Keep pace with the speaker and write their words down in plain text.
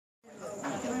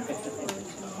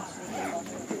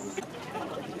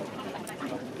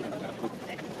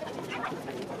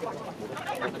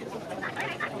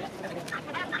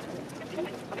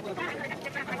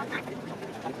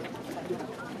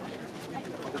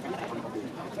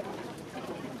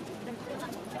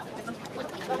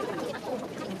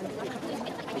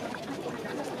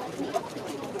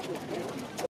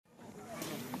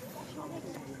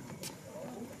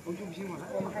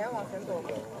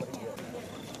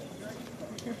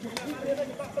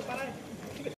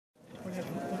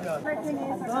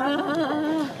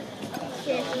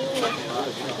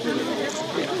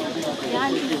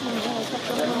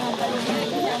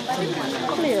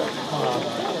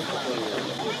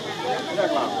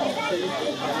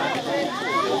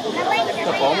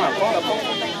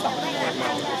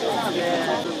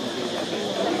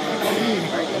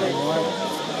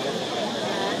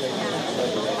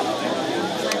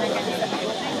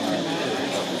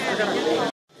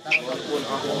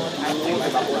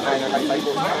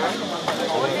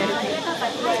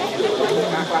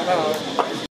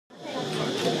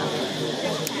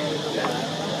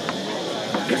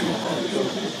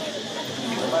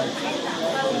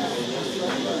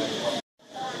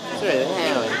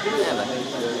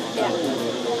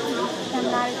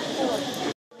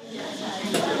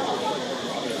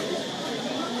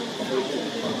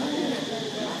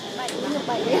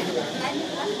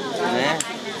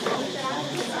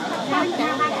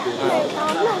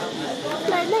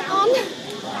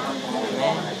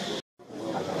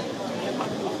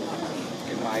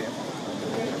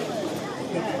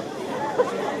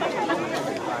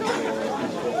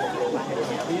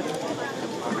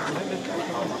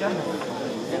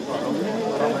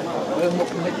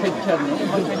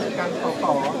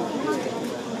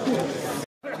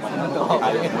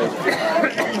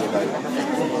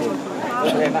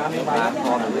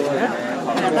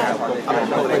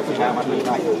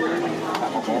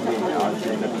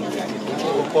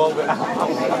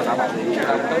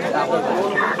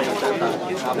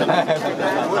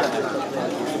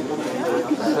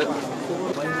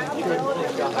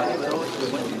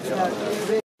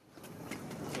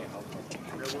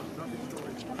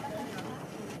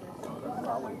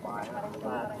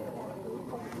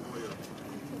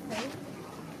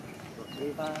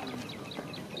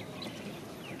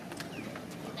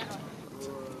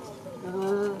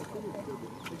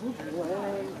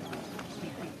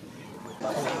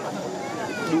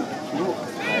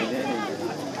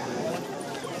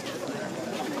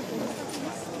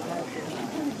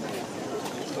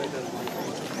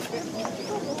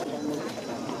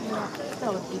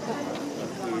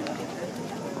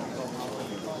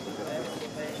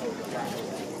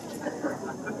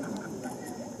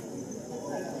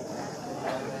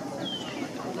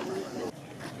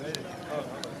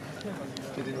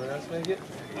Did anyone else make it?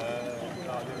 No, I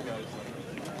didn't go.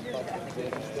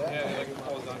 Yeah, like it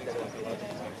falls down into like 11.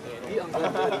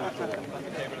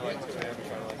 Came in like 2 a.m.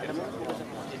 trying to like get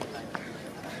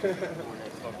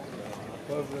both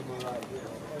of them were like,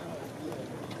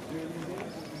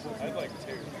 I had like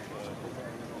 2.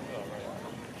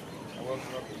 I woke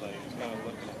him up and like, he was kind of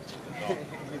looking at the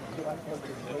dog.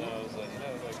 And I was like, no,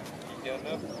 like, you getting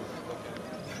up?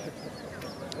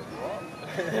 What?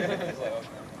 I was like, okay.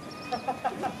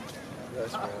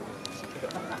 That's right.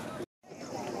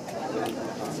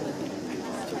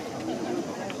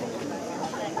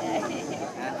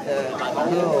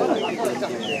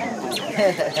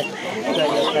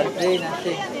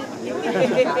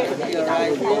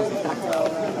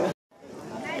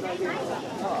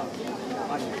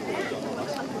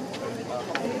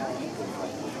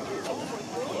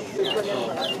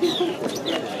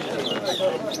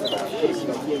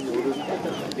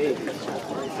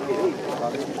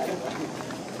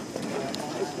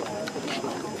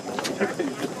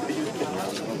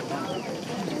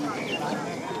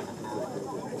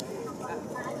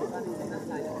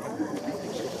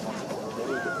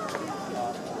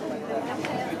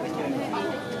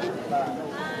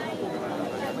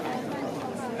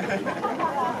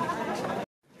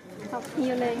 Học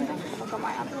nhiều lên, có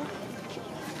máy áp luôn.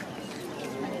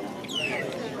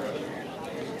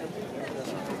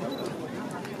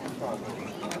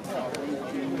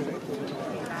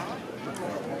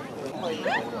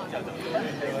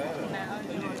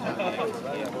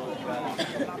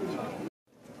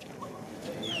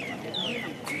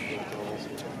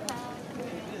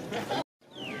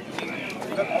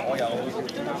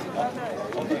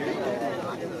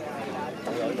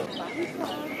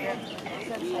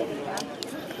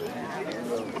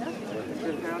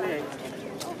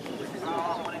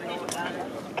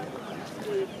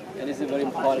 And it's a very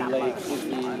important lake.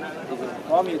 It's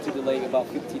from here to the lake about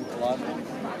 15 kilometers.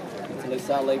 It's Lake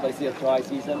South Lake, but it's a dry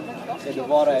season. So the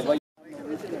water. They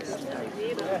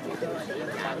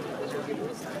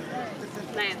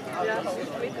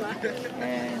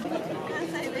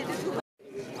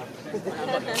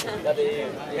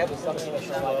have something like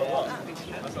that.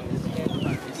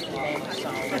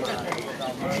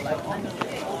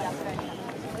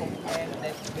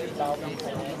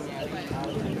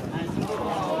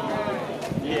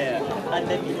 Yeah, and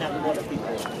then enough water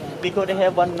people. Because they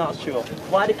have one not sure.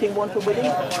 Why the king want to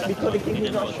believe? Because the king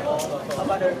is not sure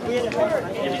about the real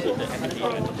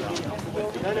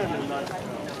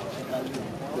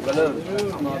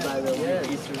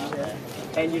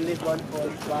and you live one for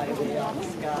fly away on the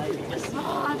sky.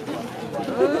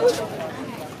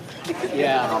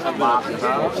 Yeah.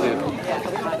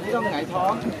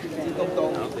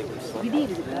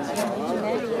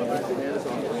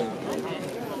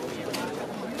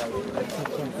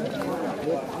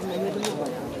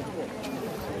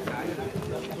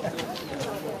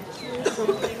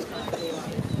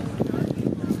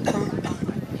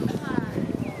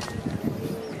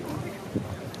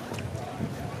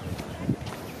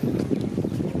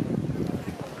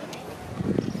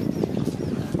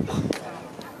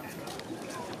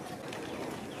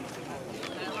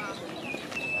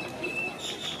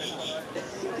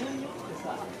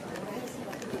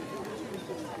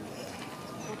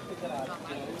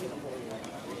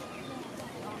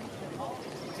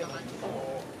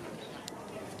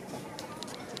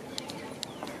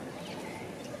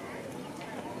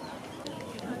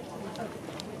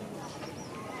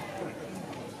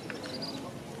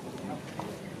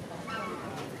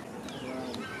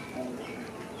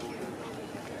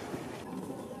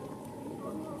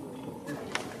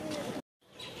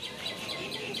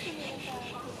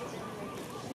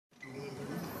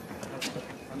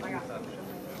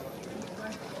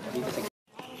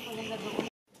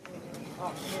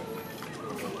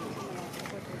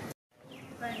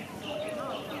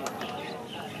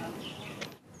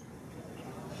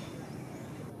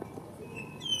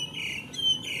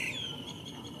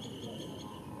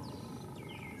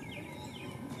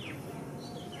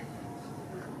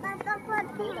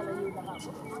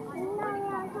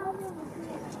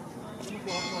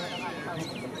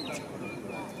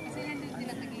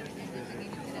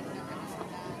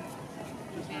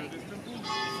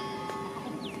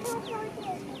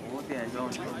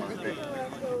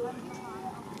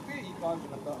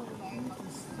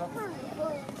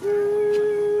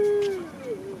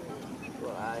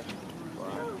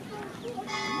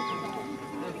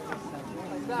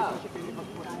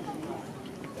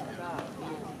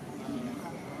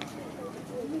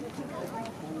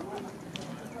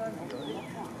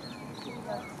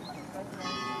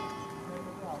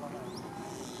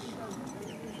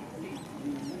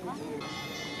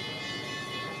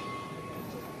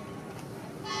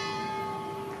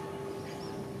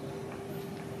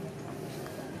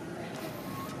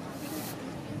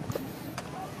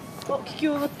あ、気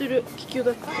球上がってる。気球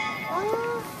だった。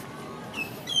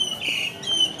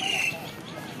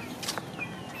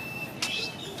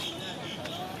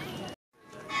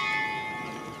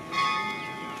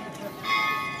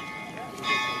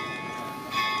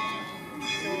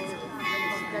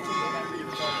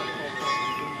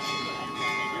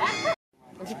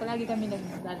Kasi palagi kami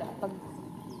pag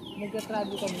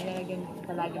nagka-travel kami, nalagyan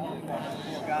palagi namin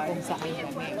kung saan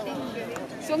kami.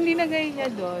 So, ang linagay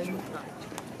niya doon,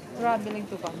 traveling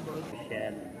to Cambodia.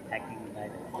 Share hacking by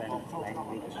the French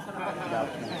language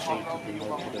documentary to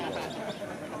belong to the world.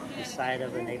 The side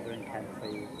of the neighboring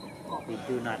country, we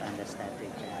do not understand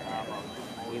each other.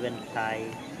 Even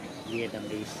Thai,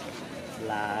 Vietnamese,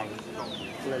 Lai,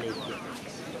 clearly different.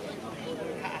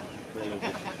 Really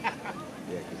different.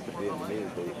 Yeah, because the Vietnamese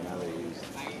believe now they use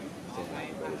same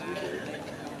alphabet as we do.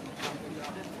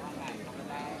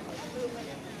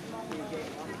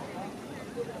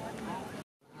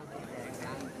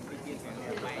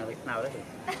 Nào đấy?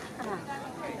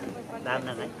 Đam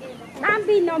này này. Nam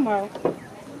đi normal.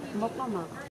 Một mà.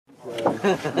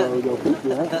 Dầu phí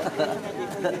chưa hết.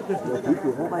 Dầu phí chưa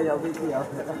hết. Bây giờ phí chưa?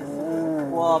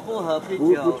 我不喝啤酒，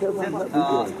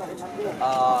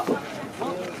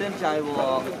现在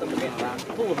我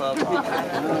不喝啤酒，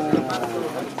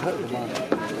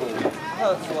喝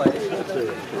水。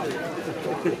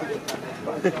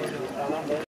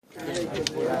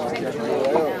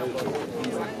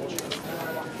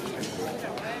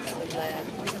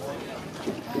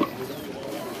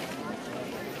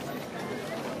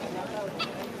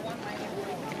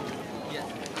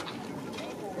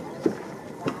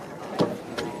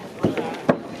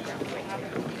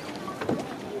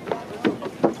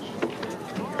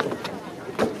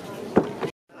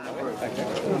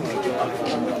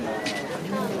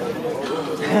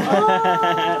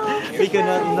We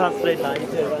cannot not straight line.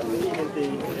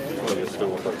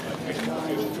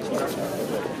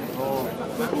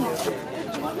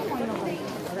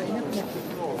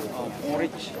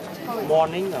 Porridge.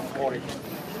 Morning of porridge.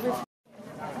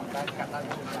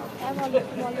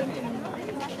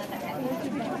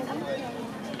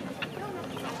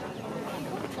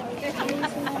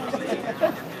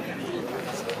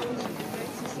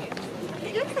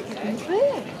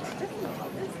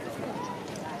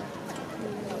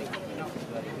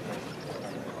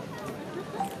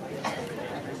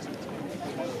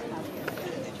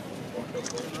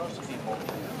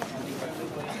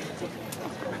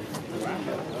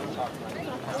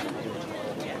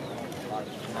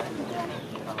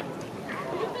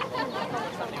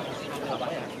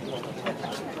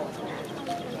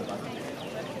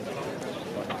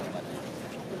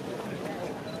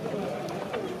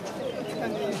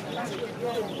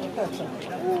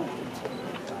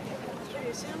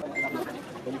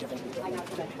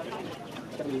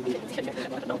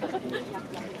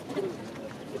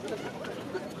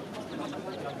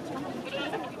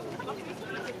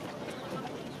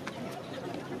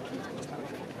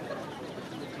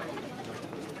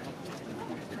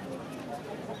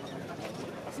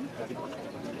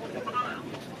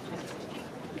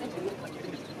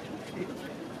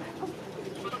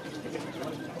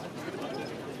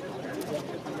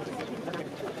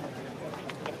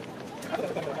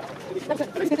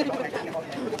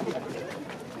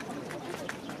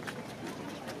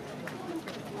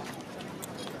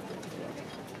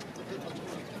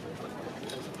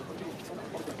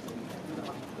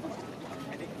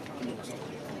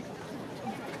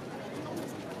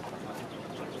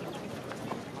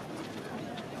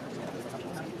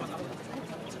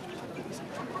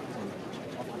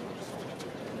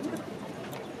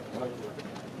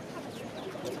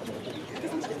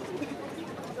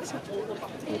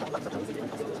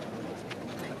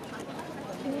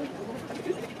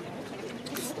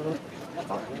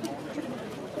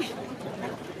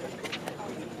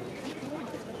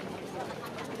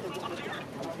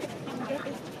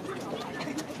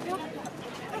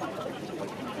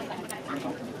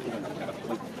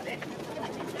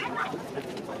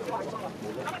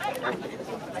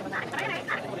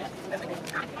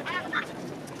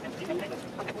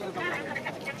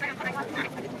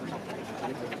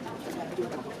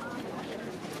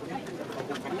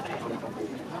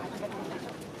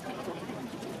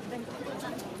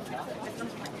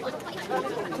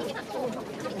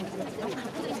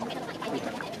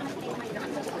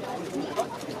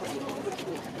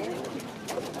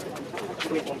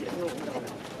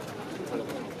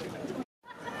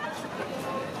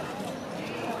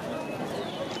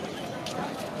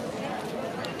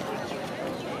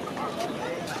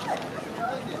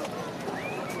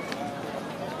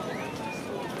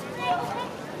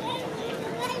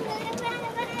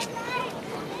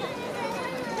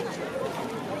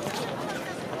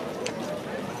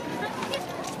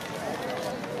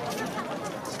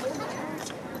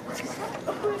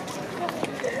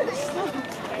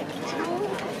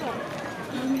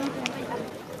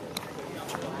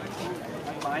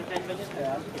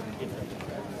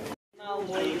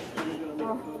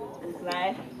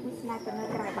 Này từ nơi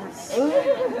cái này bạn.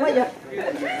 Bây giờ.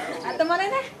 À tao đây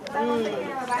nè. Tao đây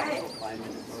nha bạn ơi.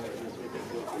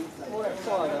 Mua được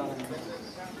rồi.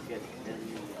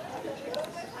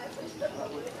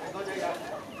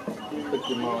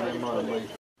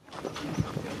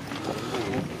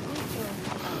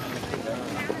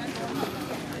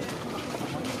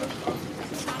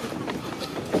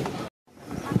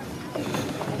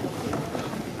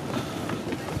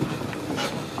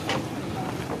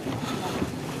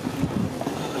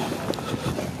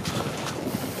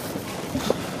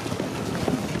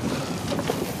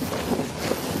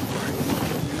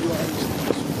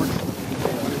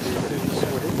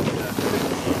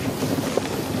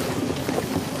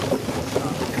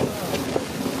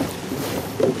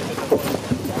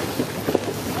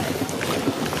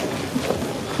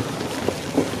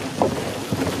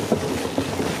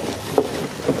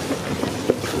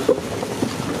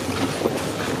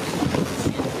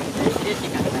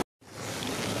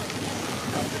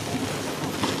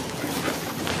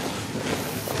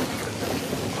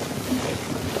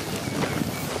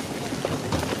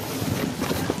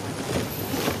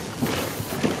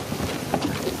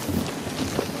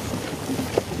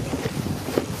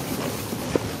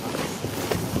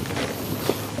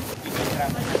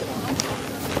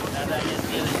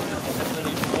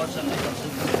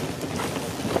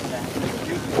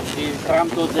 Храм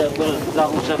тут был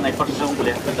заложенный под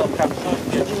джунгли, потом там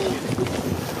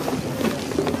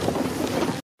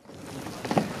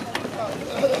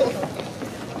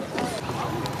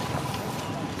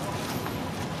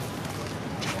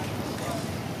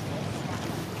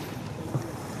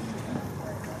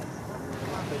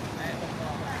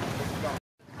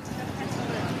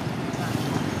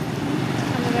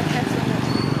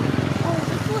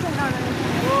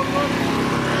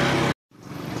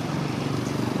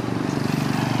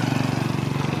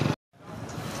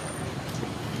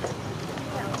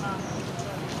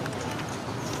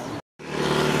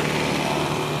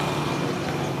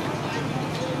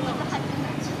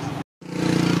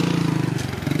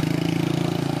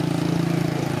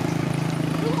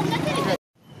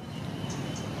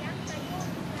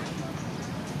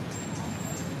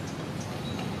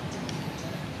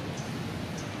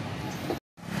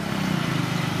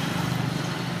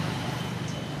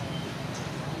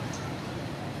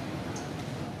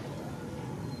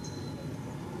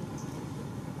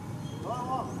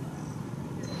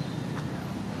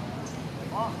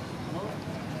Oh.